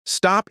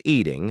Stop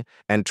eating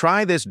and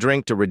try this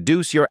drink to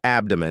reduce your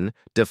abdomen,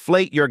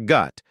 deflate your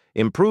gut,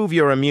 improve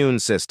your immune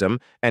system,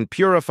 and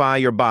purify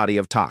your body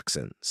of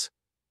toxins.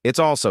 It's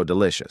also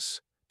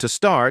delicious. To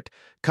start,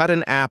 cut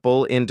an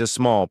apple into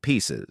small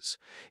pieces.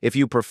 If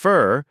you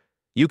prefer,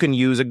 you can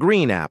use a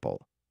green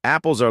apple.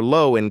 Apples are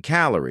low in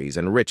calories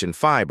and rich in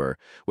fiber,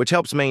 which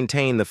helps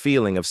maintain the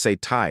feeling of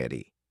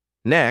satiety.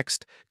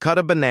 Next, cut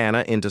a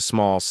banana into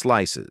small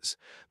slices.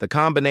 The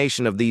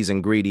combination of these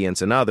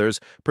ingredients and others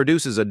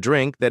produces a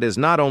drink that is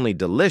not only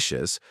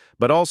delicious,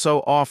 but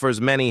also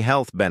offers many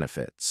health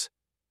benefits.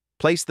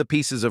 Place the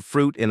pieces of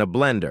fruit in a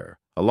blender,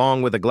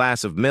 along with a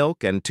glass of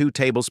milk and 2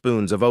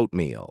 tablespoons of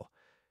oatmeal.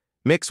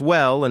 Mix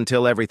well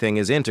until everything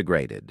is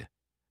integrated.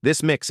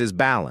 This mix is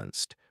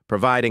balanced,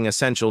 providing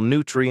essential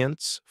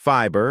nutrients,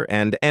 fiber,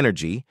 and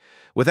energy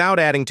without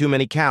adding too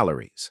many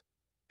calories.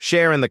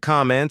 Share in the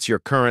comments your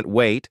current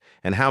weight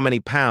and how many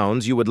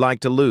pounds you would like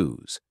to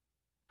lose.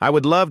 I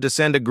would love to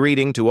send a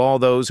greeting to all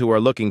those who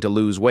are looking to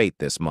lose weight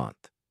this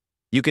month.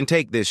 You can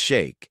take this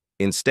shake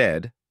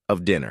instead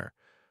of dinner,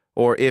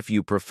 or if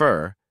you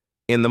prefer,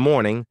 in the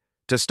morning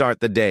to start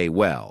the day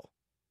well.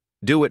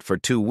 Do it for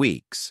 2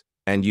 weeks,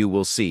 and you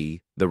will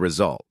see the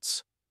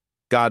results.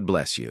 God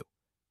bless you.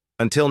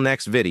 Until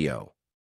next video.